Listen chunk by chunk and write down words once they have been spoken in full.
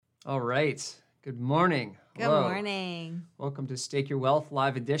All right. Good morning. Good Hello. morning. Welcome to Stake Your Wealth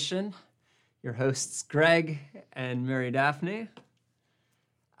Live Edition. Your hosts, Greg and Mary Daphne.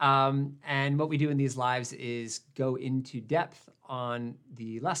 And what we do in these lives is go into depth on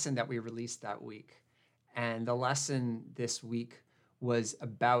the lesson that we released that week. And the lesson this week was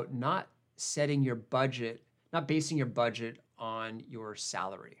about not setting your budget, not basing your budget on your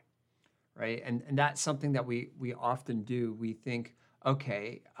salary, right? And that's something that we often do. We think,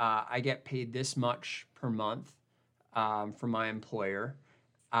 okay, I get paid this much per month from my employer.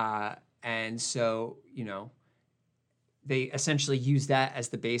 And so, they essentially use that as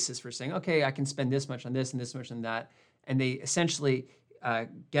the basis for saying, okay, I can spend this much on this and this much on that. And they essentially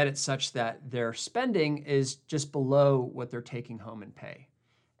get it such that their spending is just below what they're taking home in pay.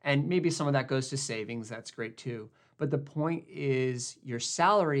 And maybe some of that goes to savings. That's great too. But the point is your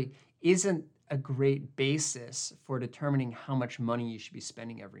salary isn't a great basis for determining how much money you should be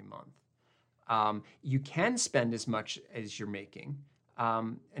spending every month. You can spend as much as you're making,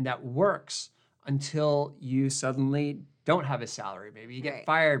 and that works until you suddenly don't have a salary. Maybe you get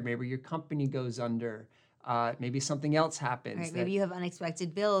fired. Maybe your company goes under. Maybe something else happens. Right. Maybe you have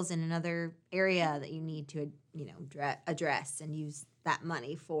unexpected bills in another area that you need to, address and use that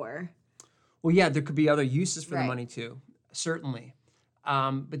money for. Well, yeah, there could be other uses for the money too, certainly.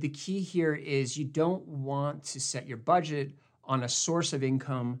 But the key here is you don't want to set your budget on a source of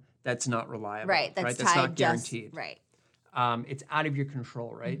income that's not reliable. Right. That's not guaranteed. Right. It's out of your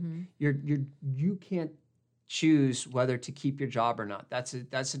control, right? Mm-hmm. You can't choose whether to keep your job or not. That's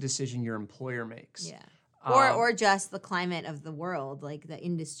a decision your employer makes. Yeah. Or just the climate of the world, like the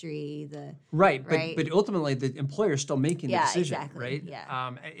industry, right. But ultimately the employer is still making the decision, exactly. right?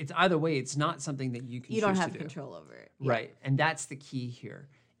 Yeah. It's either way. It's not something that you can. You don't have control over it, right? And that's the key here.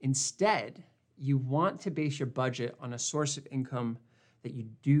 Instead, you want to base your budget on a source of income that you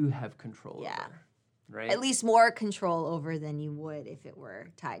do have control over, right? At least more control over than you would if it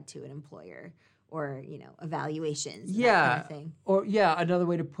were tied to an employer. Or, evaluations, that kind of thing. Or, another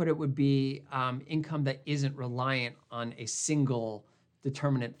way to put it would be income that isn't reliant on a single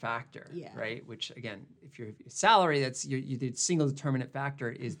determinant factor, right? Which, again, if your salary, that's the single determinant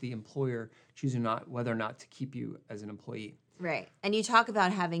factor is the employer choosing whether or not to keep you as an employee. Right. And you talk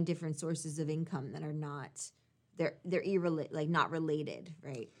about having different sources of income that are not, they're not related,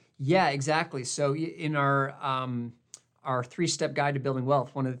 right? Yeah, exactly. So in our 3-step guide to building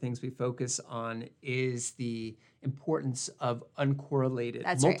wealth, one of the things we focus on is the importance of uncorrelated,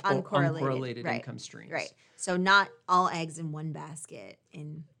 uncorrelated income streams. Right. So not all eggs in one basket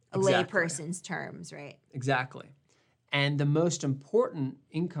in a layperson's terms, right? Exactly. And the most important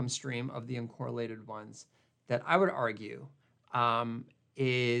income stream of the uncorrelated ones that I would argue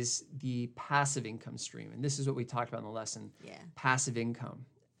is the passive income stream. And this is what we talked about in the lesson, passive income.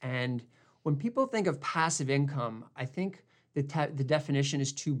 And when people think of passive income, I think the definition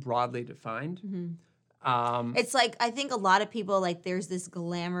is too broadly defined. Mm-hmm. It's like, I think a lot of people, there's this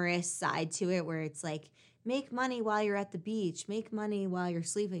glamorous side to it where it's like, make money while you're at the beach, make money while you're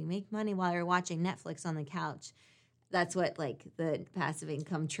sleeping, make money while you're watching Netflix on the couch. That's what, the passive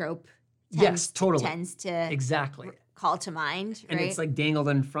income trope tends to call to mind, right? And it's dangled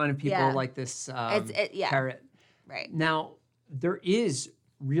in front of people like this carrot. Right. Now, there is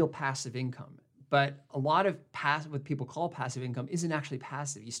real passive income, but a lot of what people call passive income isn't actually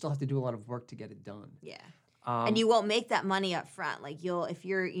passive. You still have to do a lot of work to get it done. Yeah. And you won't make that money up front. If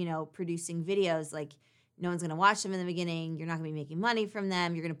you're, producing videos, no one's going to watch them in the beginning. You're not going to be making money from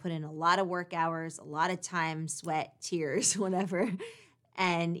them. You're going to put in a lot of work hours, a lot of time, sweat, tears, whatever.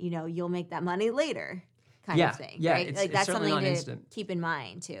 And, you'll make that money later kind of thing. Yeah. Right? It's that's certainly something not to instant. keep in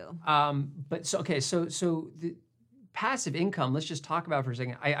mind too. So the passive income, let's just talk about it for a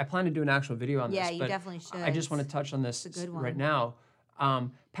second. I plan to do an actual video on this. Yeah, you definitely should. I just want to touch on this good one. right now.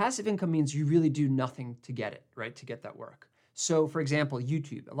 Passive income means you really do nothing to get it, right? To get that work. So, for example,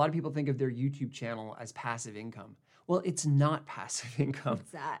 YouTube. A lot of people think of their YouTube channel as passive income. Well, it's not passive income,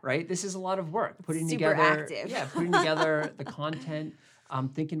 right? This is a lot of work. Putting super together, active. Putting together the content,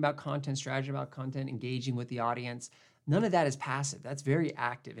 thinking about content, strategy about content, engaging with the audience. None of that is passive. That's very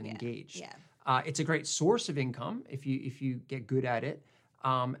active and engaged. Yeah. It's a great source of income if you get good at it,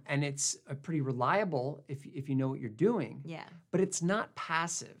 and it's pretty reliable if you know what you're doing. Yeah. But it's not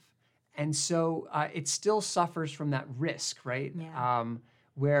passive, and so it still suffers from that risk, right? Yeah.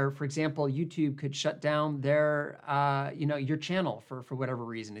 Where, for example, YouTube could shut down their your channel for whatever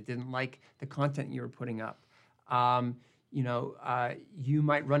reason. It didn't like the content you were putting up. You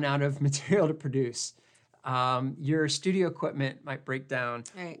might run out of material to produce. Your studio equipment might break down.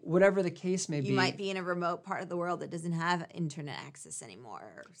 Right. Whatever the case may be. You might be in a remote part of the world that doesn't have internet access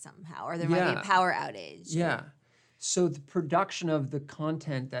anymore somehow, or there might be a power outage. Yeah. So the production of the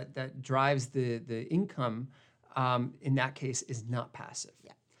content that drives the income, in that case, is not passive.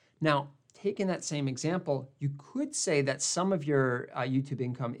 Yeah. Now, taking that same example, you could say that some of your YouTube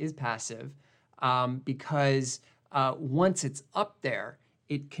income is passive because once it's up there,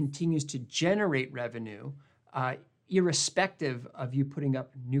 it continues to generate revenue irrespective of you putting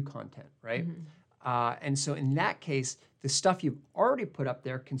up new content, right? And so in that case, the stuff you've already put up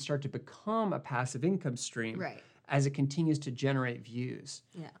there can start to become a passive income stream as it continues to generate views.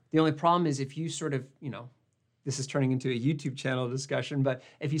 Yeah. The only problem is if you sort of, this is turning into a YouTube channel discussion, but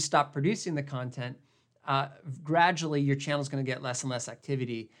if you stop producing the content, gradually your channel is going to get less and less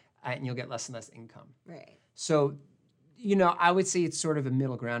activity and you'll get less and less income. Right. So, I would say it's sort of a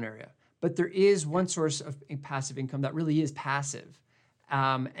middle ground area. But there is one source of passive income that really is passive,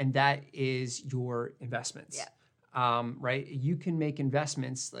 and that is your investments. Yeah. Right? You can make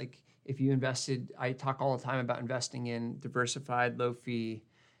investments like if you invested, I talk all the time about investing in diversified, low-fee,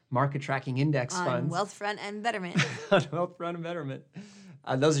 market tracking index funds. Wealthfront and Betterment. On Wealthfront and Betterment.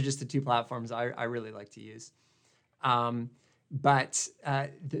 Those are just the two platforms I really like to use. But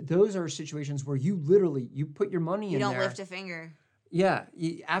those are situations where you put your money in there. You don't lift a finger. Yeah,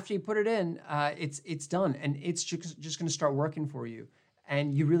 after you put it in, it's done, and it's just going to start working for you.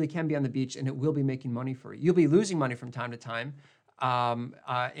 And you really can be on the beach, and it will be making money for you. You'll be losing money from time to time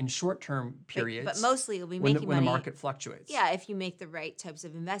in short-term periods. But mostly you'll be making money. When the market fluctuates. Yeah, if you make the right types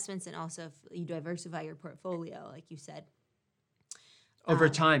of investments and also if you diversify your portfolio, like you said. Over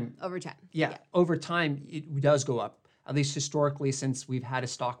time. Over time. Yeah, over time, it does go up. At least historically, since we've had a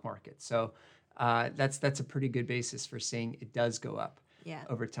stock market. So that's a pretty good basis for saying it does go up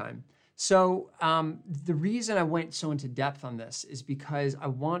over time. So the reason I went so into depth on this is because I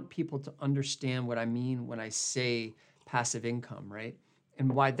want people to understand what I mean when I say passive income, right?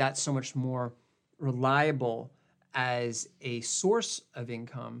 And why that's so much more reliable as a source of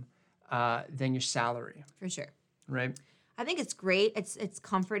income than your salary. For sure. Right? I think it's great. It's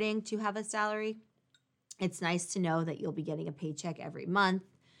comforting to have a salary. It's nice to know that you'll be getting a paycheck every month.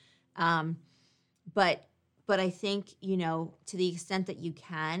 But I think, to the extent that you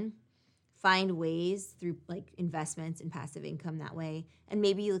can, find ways through like investments and passive income that way. And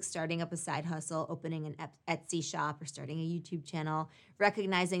maybe like starting up a side hustle, opening an Etsy shop or starting a YouTube channel,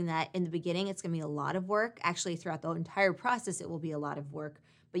 recognizing that in the beginning it's going to be a lot of work. Actually, throughout the entire process, it will be a lot of work,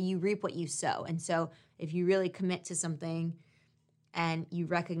 but you reap what you sow. And so if you really commit to something and you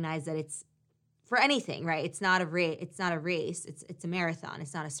recognize that it's for anything, right? It's not a race. It's a marathon.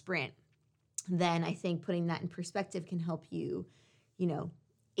 It's not a sprint. Then I think putting that in perspective can help you,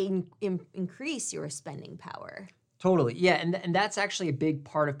 increase your spending power. Totally. Yeah. And that's actually a big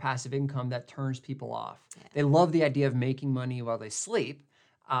part of passive income that turns people off. Yeah. They love the idea of making money while they sleep.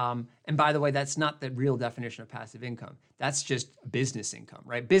 And by the way, that's not the real definition of passive income. That's just business income,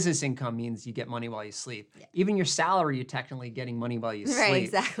 right? Business income means you get money while you sleep. Yeah. Even your salary, you're technically getting money while you sleep. Right,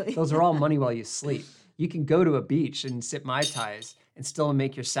 exactly. Those are all money while you sleep. You can go to a beach and sip Mai Tais and still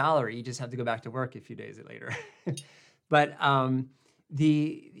make your salary. You just have to go back to work a few days later. But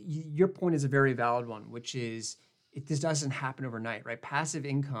your point is a very valid one, which is this doesn't happen overnight, right? Passive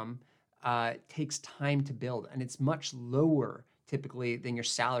income takes time to build, and it's much lower typically than your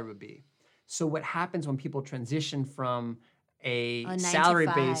salary would be. So what happens when people transition from a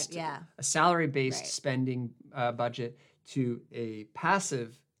salary-based spending budget to a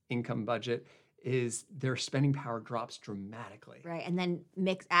passive income budget is their spending power drops dramatically. Right, and then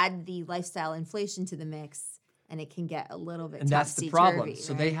add the lifestyle inflation to the mix, and it can get a little bit topsy-turvy. And that's the problem. Right?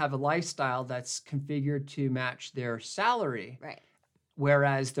 So they have a lifestyle that's configured to match their salary, right?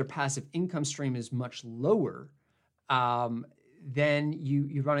 Whereas their passive income stream is much lower. Then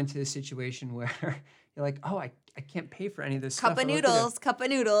you run into a situation where you're like, oh, I can't pay for any of this cup stuff. Cup of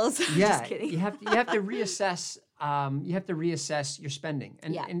noodles. Yeah, just kidding. you have to reassess. You have to reassess your spending,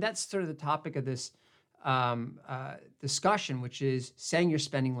 and that's sort of the topic of this discussion, which is setting your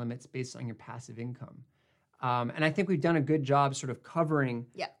spending limits based on your passive income. And I think we've done a good job sort of covering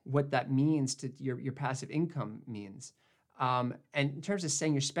what that means to your passive income means. And in terms of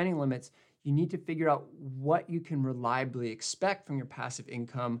setting your spending limits, you need to figure out what you can reliably expect from your passive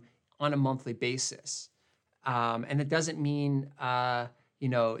income on a monthly basis. And it doesn't mean,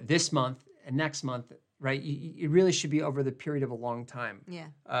 this month and next month, right? It really should be over the period of a long time.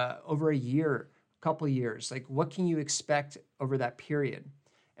 Yeah. Over a year, a couple of years. Like, what can you expect over that period?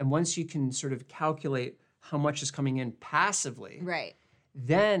 And once you can sort of calculate how much is coming in passively, right,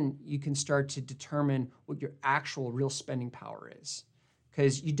 then you can start to determine what your actual real spending power is.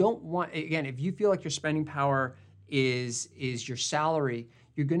 Because you don't want, again, if you feel like your spending power is your salary,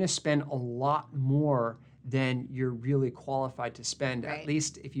 you're going to spend a lot more than you're really qualified to spend, Right. at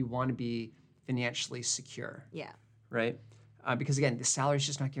least if you want to be financially secure. Yeah. Right? Because again, the salary is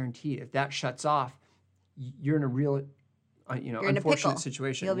just not guaranteed. If that shuts off, you're in a real, You're in a unfortunate pickle.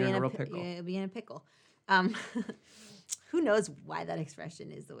 situation. You'll You're be in a real pi- pickle. You'll be in a pickle. Um, who knows why that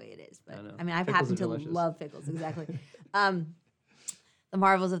expression is the way it is? But I know. I mean, I've Pickles happened are to delicious. love pickles. Exactly. The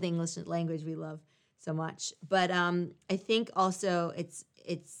marvels of the English language we love so much. But I think also it's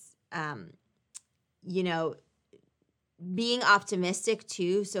you know, being optimistic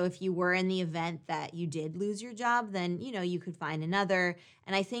too. So if you were in the event that you did lose your job, then, you could find another.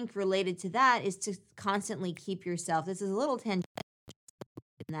 And I think related to that is to constantly keep yourself, this is a little tangent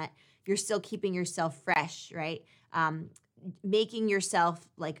in that you're still keeping yourself fresh, right? Making yourself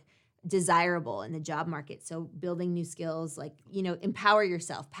like desirable in the job market. So building new skills, like, empower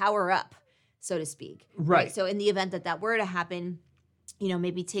yourself, power up, so to speak. Right. So in the event that that were to happen,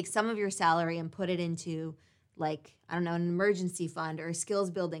 maybe take some of your salary and put it into, like, I don't know, an emergency fund or a skills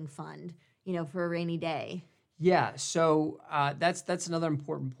building fund, for a rainy day. Yeah. So that's another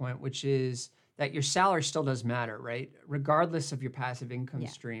important point, which is that your salary still does matter, right? Regardless of your passive income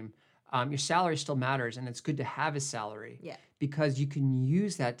stream, your salary still matters, and it's good to have a salary because you can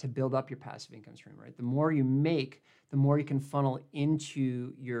use that to build up your passive income stream, right? The more you make, the more you can funnel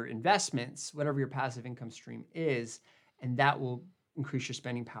into your investments, whatever your passive income stream is, and that will increase your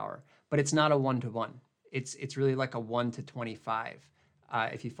spending power. But it's not a 1-to-1. It's really like a 1 to 25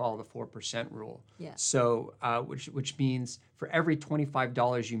 if you follow the 4% rule. Yeah. So which means for every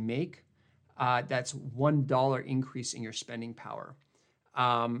 $25 you make, that's $1 increase in your spending power.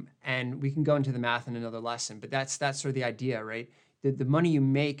 And we can go into the math in another lesson, but that's sort of the idea, right? The money you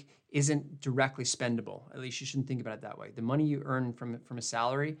make isn't directly spendable. At least you shouldn't think about it that way. The money you earn from a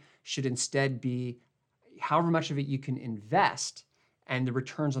salary should instead be however much of it you can invest, and the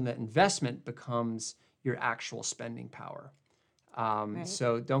returns on that investment becomes your actual spending power. Right.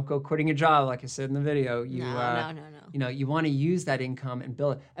 So don't go quitting your job, like I said in the video. No. You want to use that income and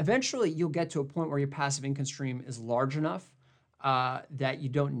build it. Eventually, you'll get to a point where your passive income stream is large enough that you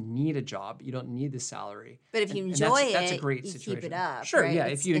don't need a job, you don't need the salary. But if you enjoy that's a it, great you situation. keep it up. Sure, right? yeah.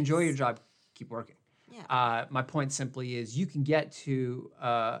 If you enjoy your job, keep working. Yeah. My point simply is you can get to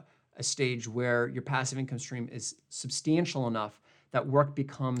a stage where your passive income stream is substantial enough that work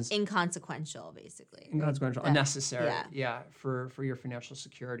becomes inconsequential, basically. Inconsequential, unnecessary, yeah. for your financial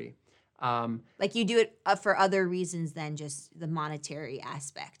security. Like you do it for other reasons than just the monetary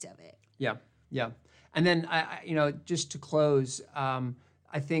aspect of it. Yeah. And then, just to close,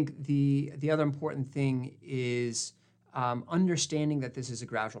 I think the other important thing is understanding that this is a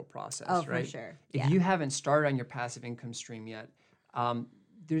gradual process, Oh, right? for sure. If you haven't started on your passive income stream yet,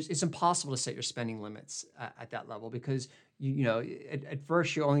 it's impossible to set your spending limits at that level because at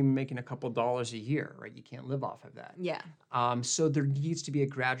first you're only making a couple dollars a year, right? You can't live off of that. Yeah. So there needs to be a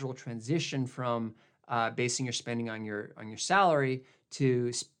gradual transition from basing your spending on your salary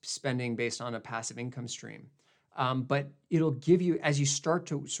to spending based on a passive income stream. But it'll give you, as you start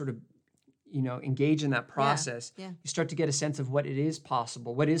to sort of engage in that process, you start to get a sense of what is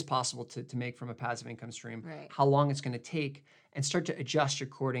possible to make from a passive income stream, right. how long it's going to take, and start to adjust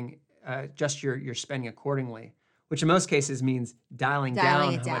your spending accordingly, which in most cases means dialing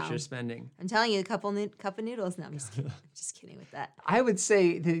down how much you're spending. I'm telling you, a cup of noodles. No, I'm just kidding. I'm just kidding with that. I would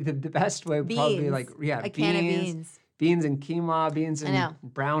say the best way would probably be like, a can of beans. Beans and quinoa, beans and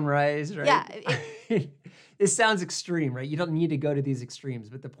brown rice, right? Yeah. It sounds extreme, right? You don't need to go to these extremes,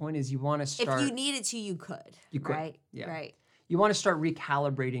 but the point is you want to start. If you needed to, you could. You could. Right? Yeah. Right. You want to start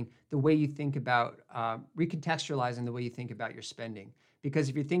recalibrating the way you think about, recontextualizing the way you think about your spending. Because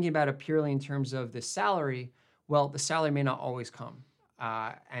if you're thinking about it purely in terms of the salary, well, the salary may not always come.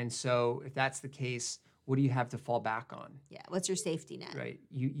 And so if that's the case, what do you have to fall back on? Yeah. What's your safety net? Right.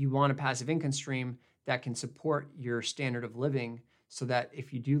 You want a passive income stream that can support your standard of living so that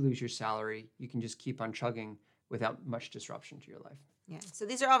if you do lose your salary, you can just keep on chugging without much disruption to your life. Yeah. So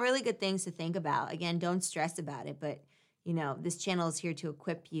these are all really good things to think about. Again, don't stress about it, but this channel is here to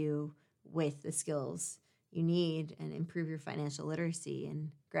equip you with the skills you need and improve your financial literacy. And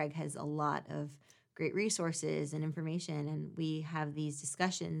Greg has a lot of great resources and information, and we have these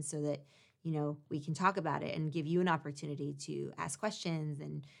discussions so that we can talk about it and give you an opportunity to ask questions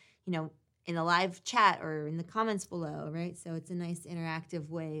and in the live chat or in the comments below, right? So it's a nice interactive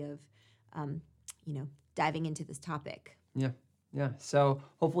way of diving into this topic. Yeah. Yeah, so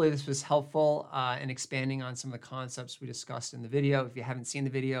hopefully this was helpful in expanding on some of the concepts we discussed in the video. If you haven't seen the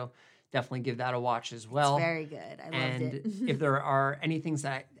video, definitely give that a watch as well. It's very good. I loved And it. if there are any things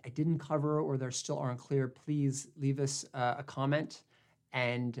that I didn't cover or there still aren't clear, please leave us a comment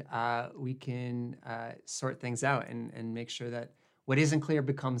and we can sort things out and make sure that what isn't clear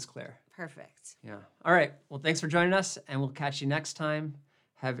becomes clear. Perfect. Yeah. All right. Well, thanks for joining us, and we'll catch you next time.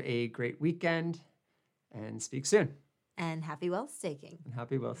 Have a great weekend and speak soon. And happy wealth staking. And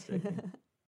happy wealth staking.